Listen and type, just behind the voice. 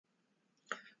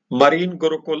Marine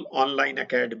Gurukul Online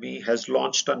Academy has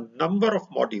launched a number of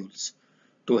modules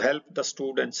to help the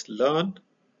students learn,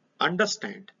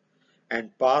 understand,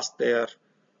 and pass their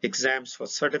exams for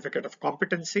Certificate of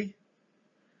Competency.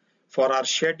 For our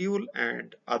schedule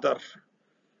and other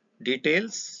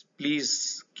details,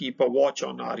 please keep a watch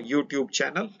on our YouTube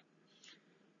channel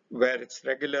where it's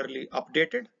regularly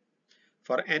updated.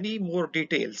 For any more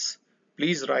details,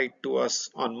 please write to us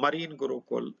on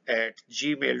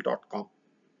marinegurukul@gmail.com.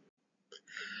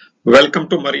 Welcome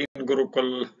to Marine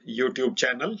Gurukul YouTube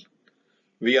channel.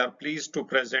 We are pleased to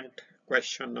present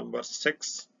question number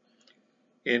 6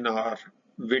 in our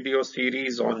video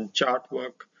series on chart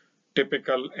work,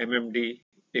 typical MMD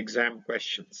exam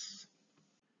questions.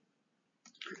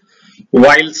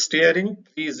 While steering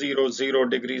 300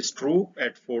 degrees true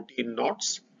at 14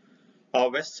 knots, a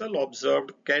vessel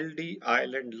observed Keldy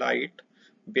Island Light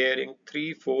bearing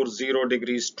 340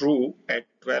 degrees true at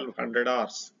 1200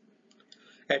 hours.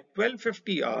 At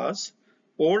 1250 hours,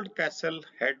 Old Castle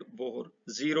head bore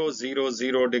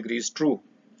 000 degrees true,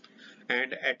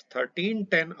 and at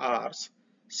 1310 hours,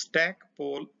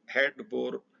 Stackpole head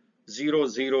bore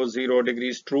 000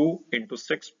 degrees true into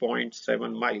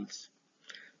 6.7 miles.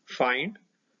 Find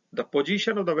the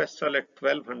position of the vessel at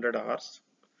 1200 hours,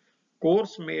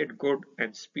 course made good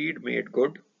and speed made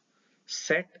good,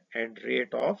 set and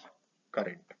rate of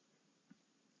current.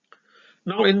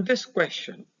 Now in this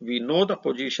question, we know the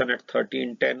position at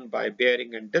 1310 by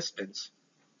bearing and distance,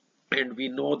 and we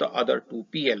know the other two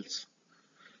PLs.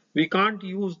 We can't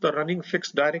use the running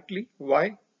fix directly.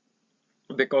 Why?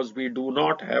 Because we do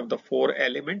not have the 4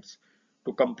 elements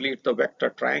to complete the vector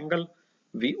triangle.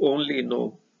 We only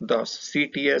know the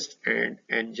CTS and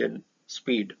engine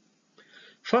speed.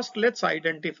 First, let's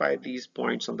identify these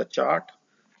points on the chart.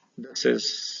 This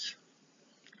is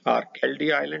our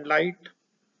Keldy Island Light,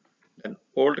 then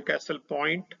Old Castle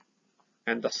Point,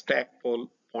 and the Stackpole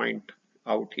Point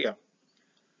out here.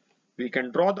 We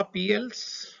can draw the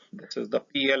PLs. This is the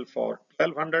PL for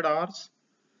 1200 hours.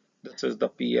 This is the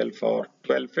PL for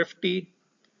 1250.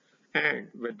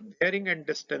 And with bearing and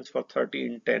distance for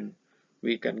 1310,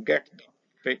 we can get the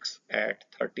fix at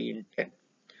 1310.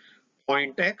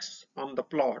 Point X on the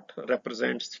plot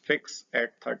represents fix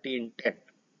at 1310.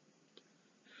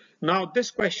 Now this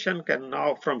question can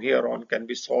from here on can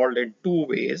be solved in 2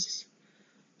 ways.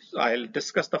 So I'll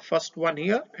discuss the first one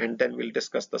here and then we'll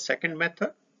discuss the second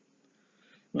method.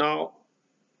 Now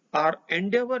our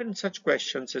endeavor in such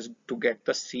questions is to get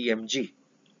the CMG.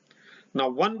 Now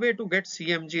one way to get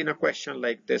CMG in a question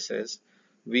like this is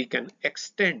we can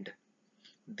extend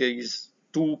these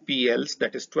two PLs,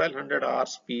 that is 1200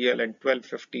 hours PL and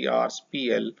 1250 hours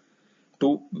PL,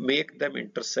 to make them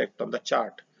intersect on the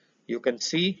chart. You can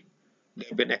see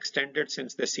they've been extended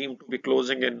since they seem to be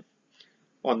closing in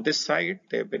on this side.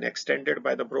 They've been extended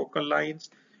by the broken lines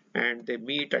and they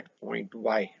meet at point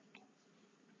Y.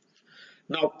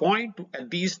 Now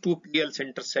these two PLs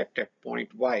intersect at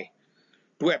point Y.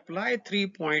 To apply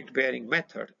 3-point bearing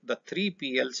method, the 3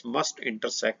 PLs must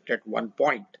intersect at one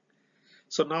point.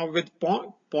 So now with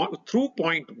through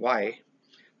point Y,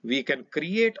 we can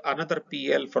create another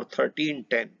PL for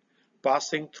 1310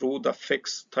 passing through the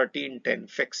fix 1310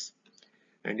 fix.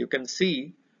 And you can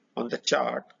see on the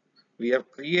chart, we have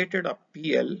created a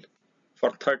PL for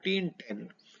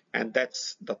 1310, and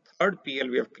that's the third PL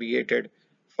we have created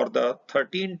for the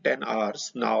 1310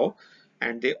 hours now,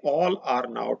 and they all are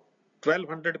now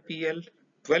 1200 PL,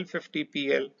 1250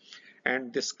 PL,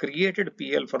 and this created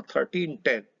PL for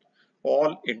 1310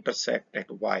 all intersect at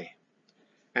Y.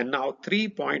 And now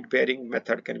 3-point bearing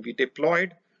method can be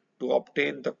deployed to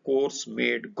obtain the course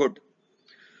made good.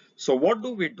 So what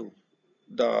do we do?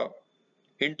 The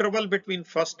interval between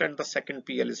first and the second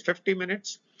PL is 50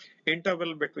 minutes.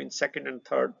 Interval between second and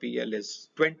third PL is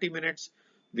 20 minutes.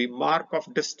 We mark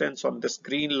off distance on this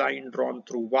green line drawn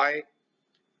through Y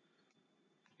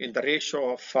in the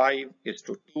ratio of 5 is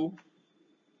to 2.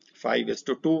 5 is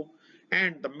to 2.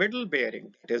 And the middle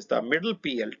bearing, that is the middle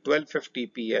PL, 1250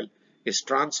 PL, is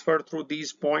transferred through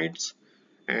these points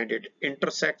and it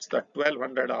intersects the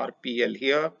 1200 hour PL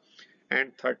here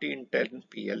and 1310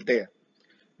 PL there.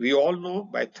 We all know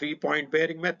by 3-point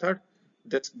bearing method,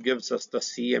 this gives us the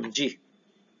CMG.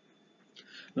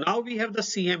 Now we have the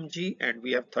CMG and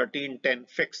we have 1310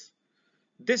 fix.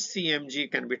 This CMG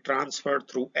can be transferred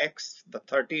through X, the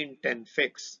 1310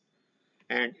 fix.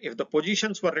 And if the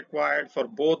positions were required for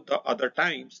both the other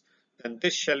times, then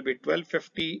this shall be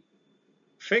 1250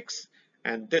 fix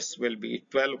and this will be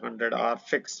 1200 hour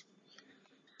fix.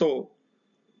 So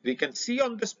we can see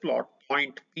on this plot,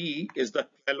 point P is the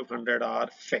 1200 hour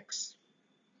fix.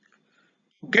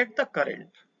 To get the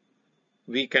current,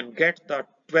 we can get the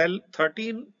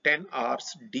 1310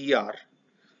 hours DR.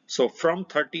 So from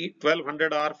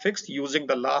 1200 hour fixed, using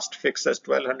the last fix as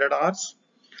 1200 hours,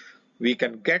 we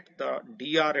can get the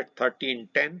DR at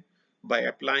 1310 by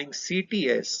applying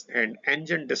CTS and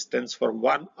engine distance for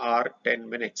 1 hour 10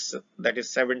 minutes, that is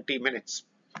 70 minutes.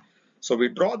 So we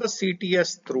draw the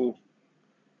CTS through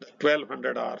the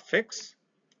 1200 hour fix,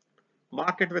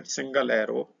 mark it with single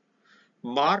arrow,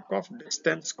 mark of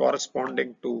distance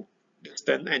corresponding to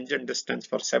engine distance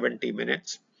for 70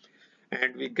 minutes,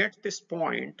 and we get this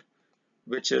point,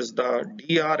 which is the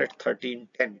DR at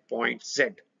 1310 point Z.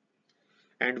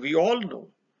 And we all know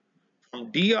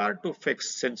from DR to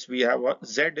fix, since we have a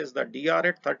Z is the DR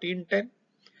at 1310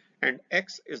 and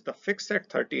X is the fix at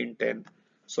 1310.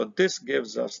 So this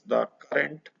gives us the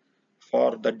current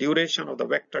for the duration of the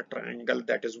vector triangle,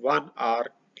 that is 1 hour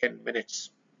 10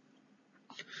 minutes.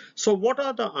 So what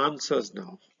are the answers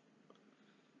now?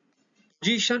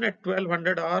 Position at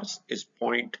 1200 hours is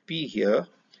point P here,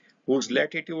 whose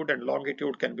latitude and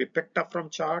longitude can be picked up from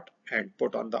chart and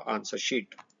put on the answer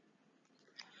sheet.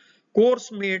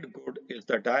 Course made good is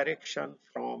the direction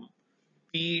from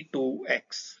P to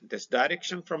X. This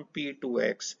direction from P to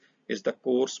X is the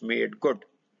course made good.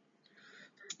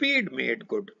 Speed made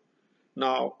good.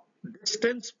 Now,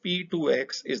 distance P to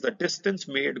X is the distance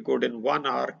made good in 1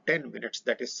 hour 10 minutes,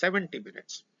 that is 70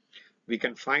 minutes. We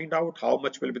can find out how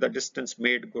much will be the distance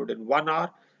made good in 1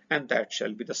 hour, and that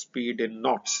shall be the speed in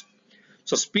knots.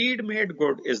 So speed made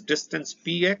good is distance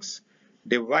Px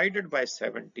divided by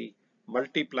 70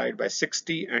 multiplied by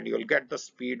 60, and you'll get the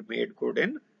speed made good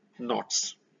in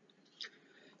knots.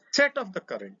 Set of the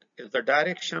current is the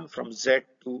direction from Z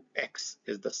to X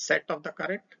is the set of the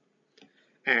current,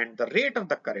 and the rate of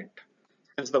the current,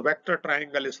 since the vector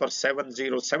triangle is for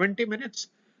 70 minutes,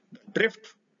 the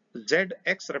drift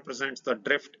Zx represents the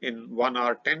drift in 1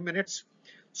 hour 10 minutes.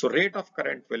 So rate of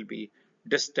current will be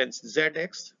distance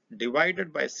Zx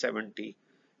divided by 70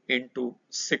 into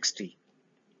 60.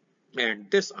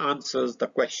 And this answers the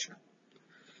question.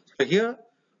 So here,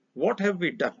 what have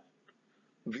we done?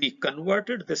 We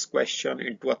converted this question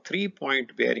into a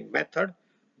 3-point bearing method,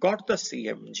 got the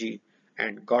CMG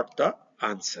and got the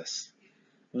answers.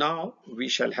 Now we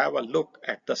shall have a look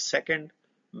at the second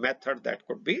method that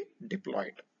could be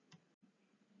deployed.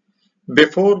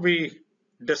 Before we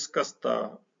discuss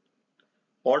the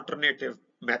alternative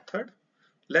method,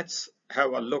 let's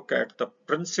have a look at the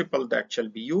principle that shall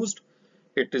be used.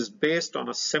 It is based on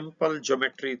a simple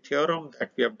geometry theorem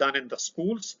that we have done in the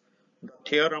schools, the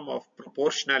theorem of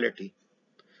proportionality,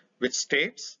 which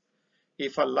states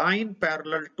if a line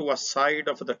parallel to a side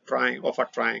of a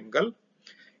triangle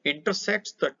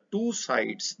intersects the two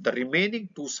sides, the remaining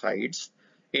two sides,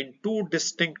 in two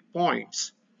distinct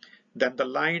points, then the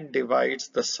line divides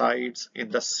the sides in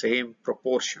the same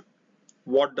proportion.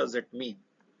 What does it mean?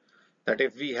 That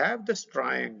if we have this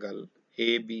triangle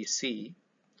ABC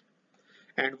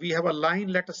and we have a line,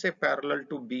 let us say, parallel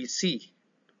to BC,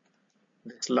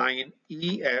 this line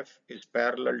EF is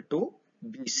parallel to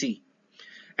BC,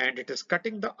 and it is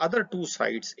cutting the other two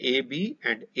sides AB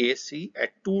and AC at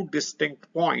two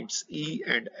distinct points E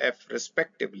and F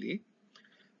respectively,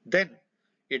 then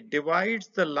it divides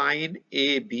the line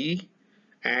AB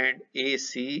and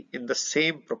AC in the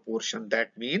same proportion.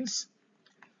 That means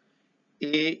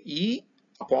AE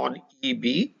upon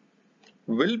EB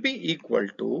will be equal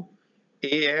to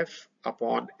AF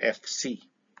upon FC.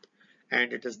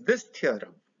 And it is this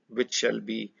theorem which shall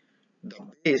be the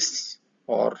base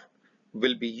or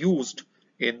will be used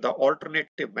in the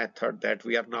alternative method that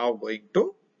we are now going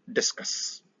to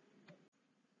discuss.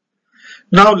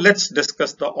 Now let's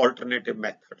discuss the alternative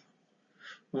method.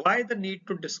 Why the need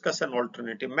to discuss an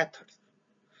alternative method?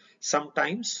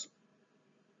 Sometimes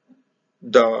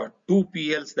the two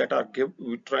PLs that are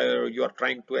you are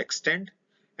trying to extend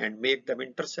and make them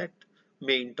intersect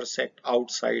may intersect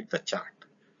outside the chart.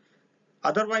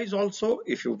 Otherwise also,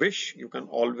 if you wish, you can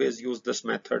always use this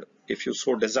method if you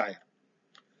so desire.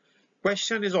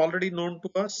 Question is already known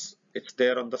to us. It's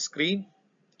there on the screen.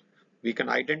 We can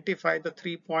identify the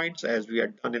 3 points as we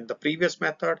had done in the previous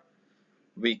method.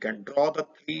 We can draw the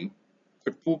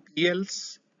two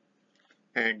PLs,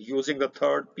 and using the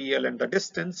third PL and the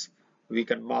distance, we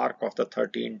can mark off the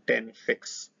 1310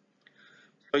 fix.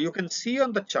 So you can see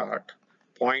on the chart,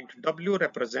 point W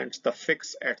represents the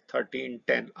fix at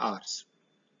 1310 hours.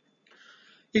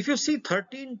 If you see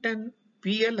 1310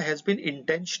 PL has been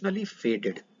intentionally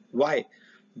faded. Why?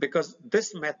 Because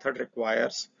this method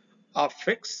requires a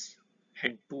fix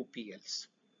and two PLs.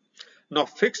 Now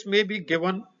fix may be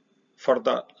given for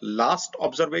the last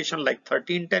observation like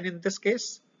 1310 in this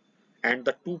case and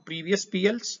the two previous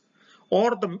PLs,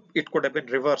 or it could have been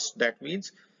reversed. That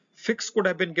means fix could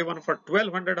have been given for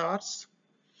 1200 hours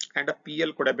and a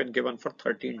PL could have been given for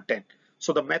 1310.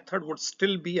 So the method would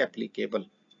still be applicable.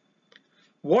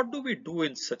 What do we do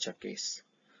in such a case?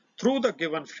 Through the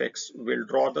given fix, we'll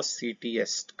draw the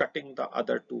CTS, cutting the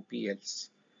other two PLs.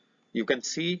 You can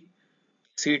see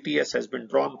CTS has been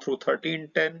drawn through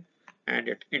 1310 and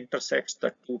it intersects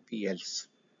the two PLs.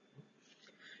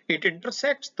 It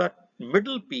intersects the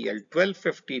middle PL,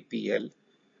 1250 PL,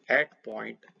 at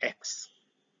point X.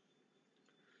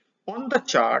 On the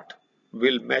chart,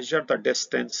 we'll measure the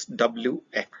distance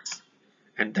WX,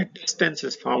 and the distance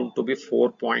is found to be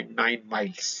 4.9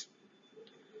 miles.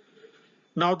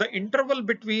 Now the interval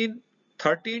between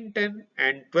 1310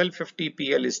 and 1250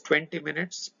 PL is 20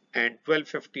 minutes and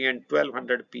 1250 and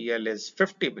 1200 PL is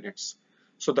 50 minutes.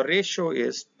 So the ratio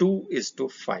is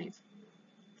 2:5.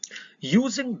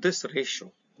 Using this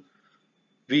ratio,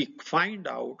 we find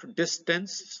out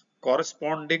distance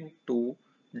corresponding to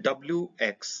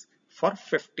WX for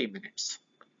 50 minutes.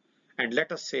 And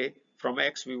let us say from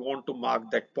X we want to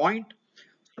mark that point.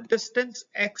 So distance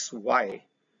XY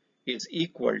is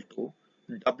equal to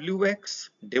WX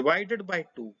divided by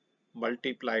 2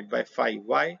 multiplied by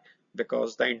 5Y,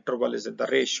 because the interval is in the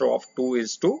ratio of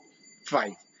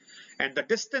 2:5. And the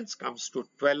distance comes to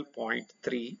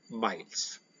 12.3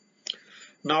 miles.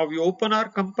 Now we open our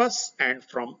compass and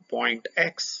from point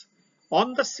X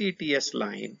on the CTS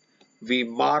line, we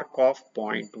mark off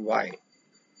point Y,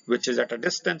 which is at a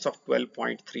distance of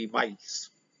 12.3 miles.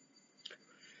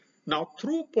 Now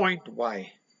through point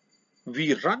Y,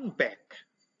 we run back.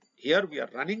 Here we are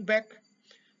running back.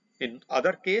 In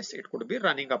other case, it could be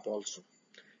running up also.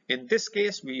 In this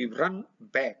case, we run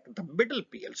back the middle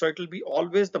PL. So it will be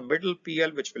always the middle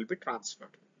PL which will be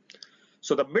transferred.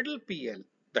 So the middle PL,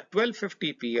 the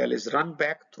 1250 PL, is run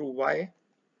back through Y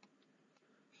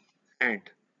and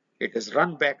it is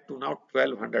run back to now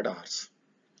 1200 hours.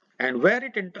 And where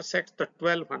it intersects the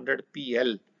 1200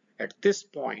 PL at this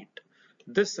point,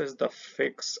 this is the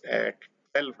fix at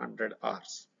 1200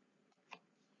 hours.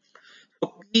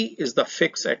 So P is the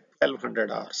fix at 1200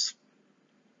 hours.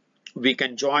 We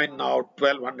can join now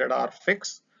 1200 hour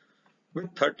fix with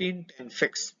 1310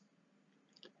 fix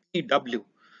PW.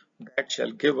 That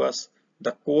shall give us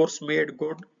the course made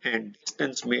good and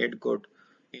distance made good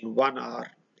in 1 hour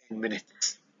 10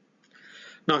 minutes.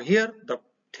 Now here the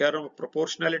theorem of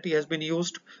proportionality has been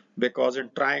used, because in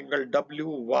triangle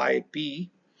WYP,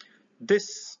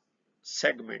 this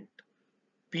segment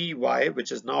PY,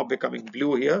 which is now becoming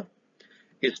blue here,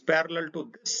 is parallel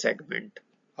to this segment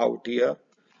out here.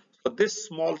 So this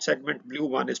small segment, blue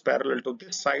one, is parallel to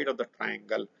this side of the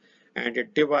triangle, and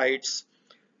it divides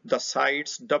the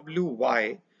sides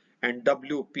WY and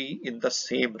WP in the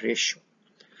same ratio.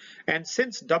 And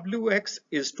since WX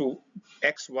is to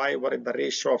XY were in the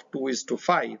ratio of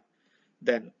 2:5,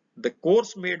 then the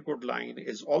course made good line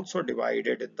is also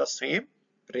divided in the same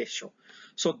ratio.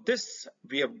 So this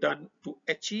we have done to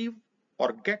achieve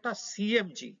or get a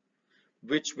CMG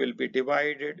which will be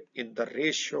divided in the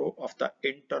ratio of the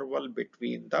interval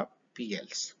between the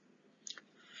PLs.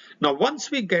 Now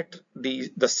once we get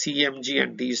the CMG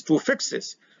and these two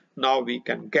fixes, now we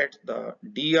can get the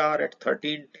DR at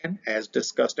 1310 as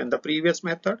discussed in the previous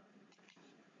method,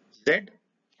 Z,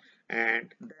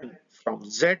 and then from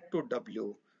Z to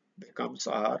W becomes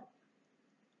our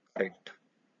current.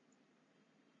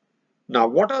 Now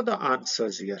what are the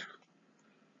answers here?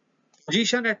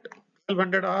 Position at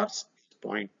 1200 hours is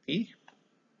point P.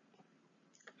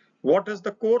 What is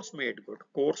the course made good?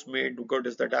 Course made good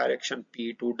is the direction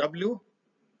P to W.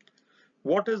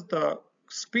 What is the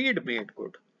speed made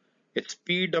good? Its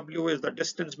PW is the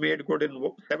distance made good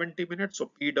in 70 minutes. So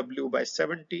PW by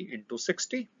 70 into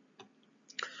 60.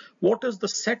 What is the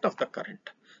set of the current?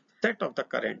 Set of the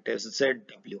current is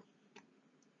ZW.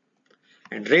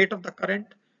 And rate of the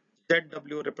current,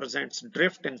 ZW represents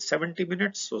drift in 70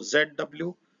 minutes. So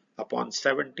ZW upon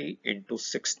 70 into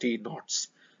 60 knots.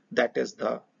 That is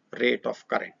the rate of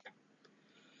current.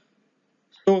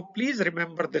 So please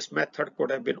remember, this method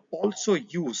could have been also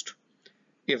used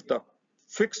if the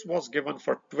fix was given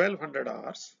for 1200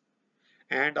 hours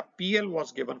and a PL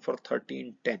was given for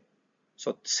 1310.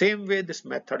 So same way this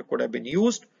method could have been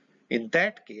used. In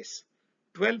that case,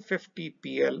 1250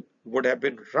 PL would have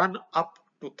been run up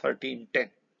to 1310.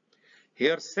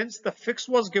 Here, since the fix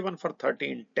was given for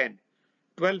 1310,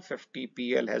 1250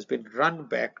 PL has been run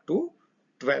back to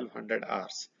 1200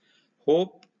 hours.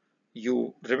 Hope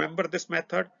you remember this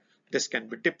method. This can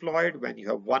be deployed when you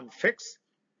have one fix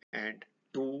and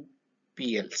two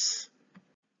PLs.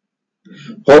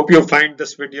 Hope you find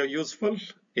this video useful.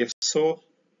 If so,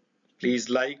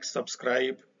 Please like,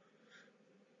 subscribe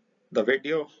the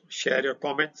video, share your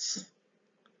comments.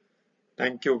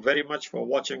 Thank you very much for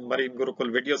watching Marine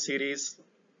Gurukul video series.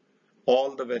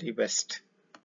 All the very best.